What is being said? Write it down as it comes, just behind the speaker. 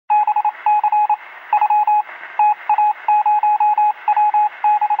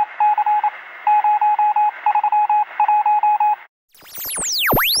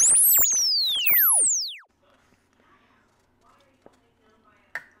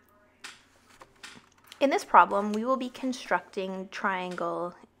In this problem, we will be constructing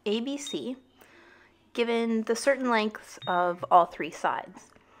triangle ABC given the certain lengths of all three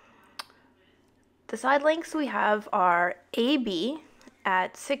sides. The side lengths we have are AB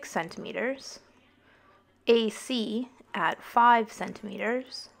at 6 centimeters, AC at 5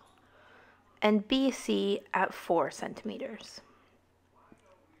 centimeters, and BC at 4 centimeters.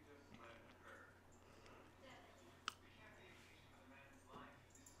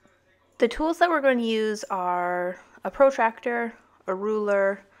 The tools that we're going to use are a protractor, a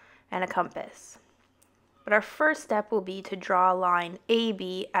ruler, and a compass. But our first step will be to draw a line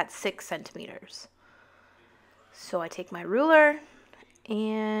AB at 6 centimeters. So I take my ruler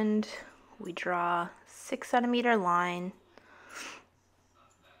and we draw 6 centimeter line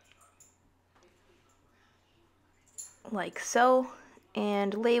like so,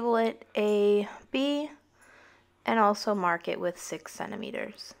 and label it AB and also mark it with 6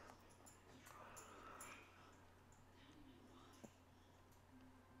 centimeters.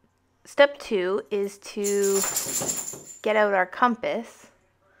 Step 2 is to get out our compass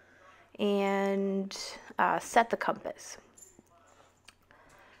and set the compass.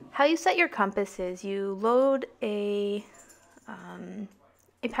 How you set your compass is you load a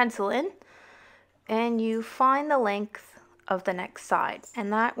pencil in and you find the length of the next side,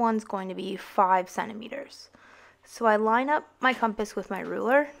 and that one's going to be 5 centimeters. So I line up my compass with my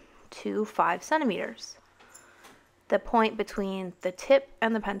ruler to 5 centimeters. The point between the tip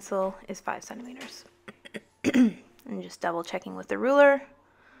and the pencil is 5 centimeters. And just double checking with the ruler.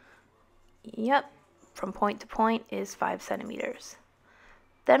 Yep, from point to point is 5 centimeters.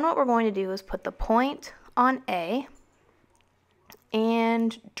 Then what we're going to do is put the point on A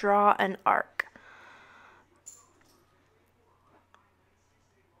and draw an arc.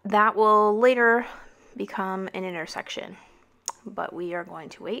 That will later become an intersection, but we are going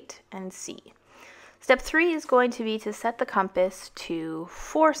to wait and see. Step 3 is going to be to set the compass to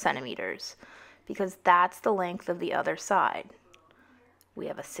 4 centimeters because that's the length of the other side. We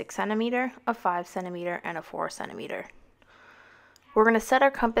have a 6 centimeter, a 5 centimeter, and a 4 centimeter. We're going to set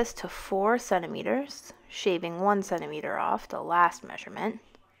our compass to 4 centimeters, shaving 1 centimeter off, the last measurement.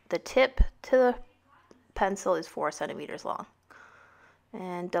 The tip to the pencil is 4 centimeters long.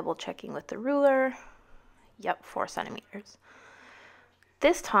 And double checking with the ruler, yep, 4 centimeters.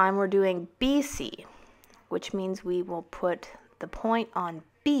 This time we're doing BC, which means we will put the point on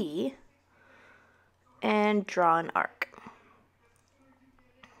B and draw an arc.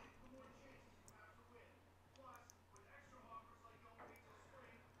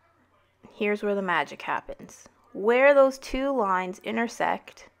 Here's where the magic happens. Where those two lines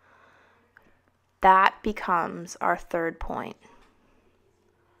intersect, that becomes our third point.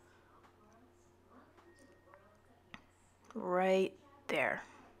 Right there.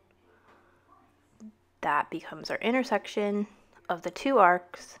 That becomes our intersection of the two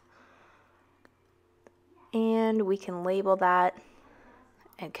arcs, and we can label that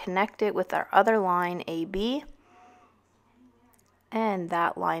and connect it with our other line AB, and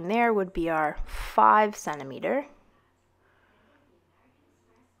that line there would be our 5 centimeter.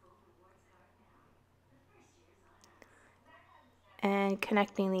 And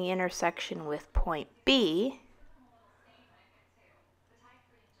connecting the intersection with point B,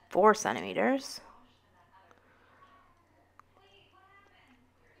 4 centimeters.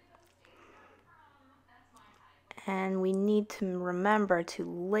 And we need to remember to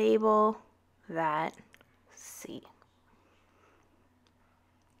label that C.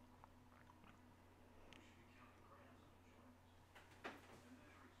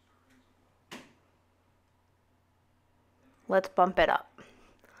 Let's bump it up.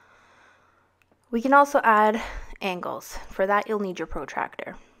 We can also add angles. For that, you'll need your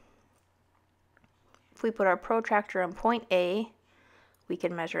protractor. If we put our protractor on point A, we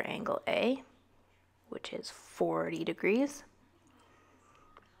can measure angle A, which is 40 degrees.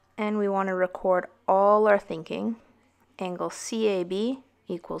 And we want to record all our thinking. Angle CAB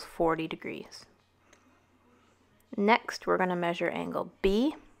equals 40 degrees. Next, we're going to measure angle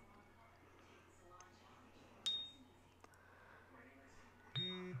B.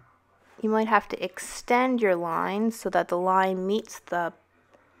 You might have to extend your line so that the line meets the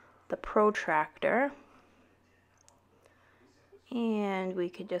protractor. And we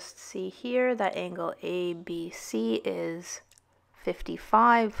could just see here that angle ABC is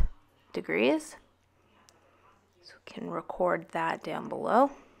 55 degrees. So we can record that down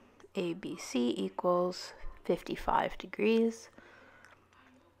below. ABC equals 55 degrees.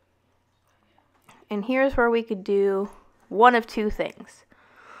 And here's where we could do one of two things.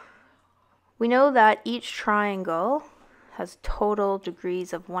 We know that each triangle has total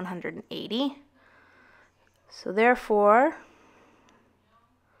degrees of 180. So therefore,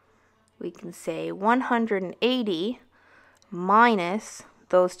 we can say 180 minus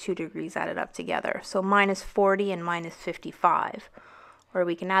those 2 degrees added up together. So minus 40 and minus 55. Or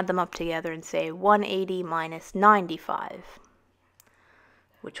we can add them up together and say 180 minus 95,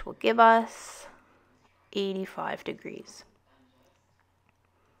 which will give us 85 degrees.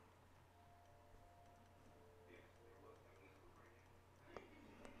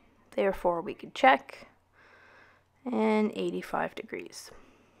 Therefore, we could check, and 85 degrees.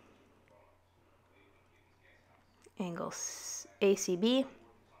 Angle ACB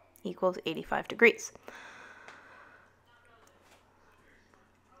equals 85 degrees.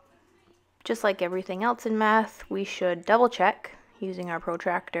 Just like everything else in math, we should double check using our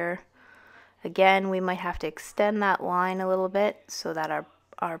protractor. Again, we might have to extend that line a little bit so that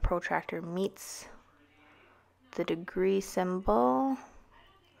our protractor meets the degree symbol.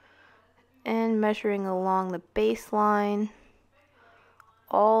 And measuring along the baseline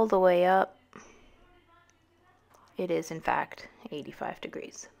all the way up, it is in fact 85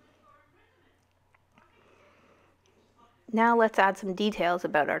 degrees. Now let's add some details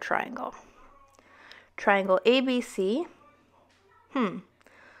about our triangle. Triangle ABC,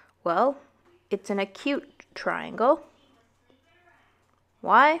 well, it's an acute triangle.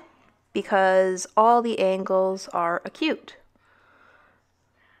 Why? Because all the angles are acute.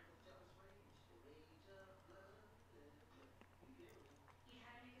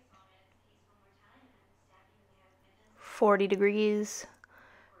 $40 degrees,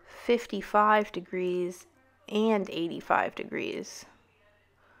 55 degrees, and 85 degrees.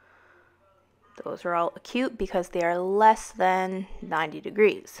 Those are all acute because they are less than 90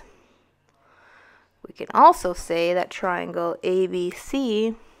 degrees. We can also say that triangle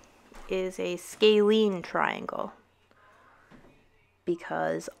ABC is a scalene triangle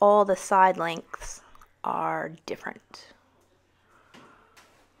because all the side lengths are different.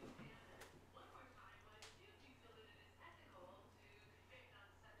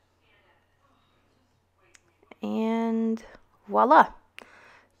 And voila!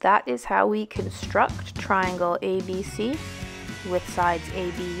 That is how we construct triangle ABC with sides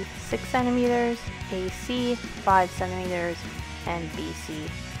AB 6 centimeters, AC 5 centimeters, and BC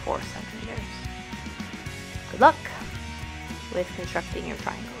 4 centimeters. Good luck with constructing your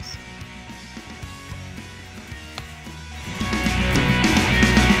triangle.